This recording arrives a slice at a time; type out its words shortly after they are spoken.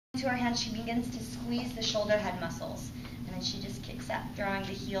into her hands, she begins to squeeze the shoulder head muscles. And then she just kicks up, drawing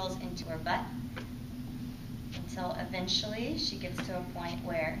the heels into her butt, until eventually she gets to a point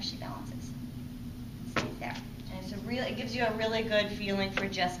where she balances. Stays there. And it gives you a really good feeling for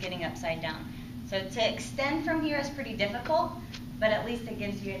just getting upside down. So to extend from here is pretty difficult, but at least it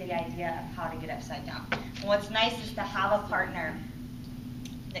gives you the idea of how to get upside down. And what's nice is to have a partner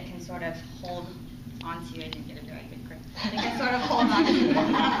that can sort of hold onto you. I didn't get a very good grip. They can sort of hold on to you.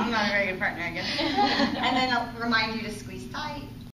 I'm not a very good partner, I guess. And then I'll remind you to squeeze tight.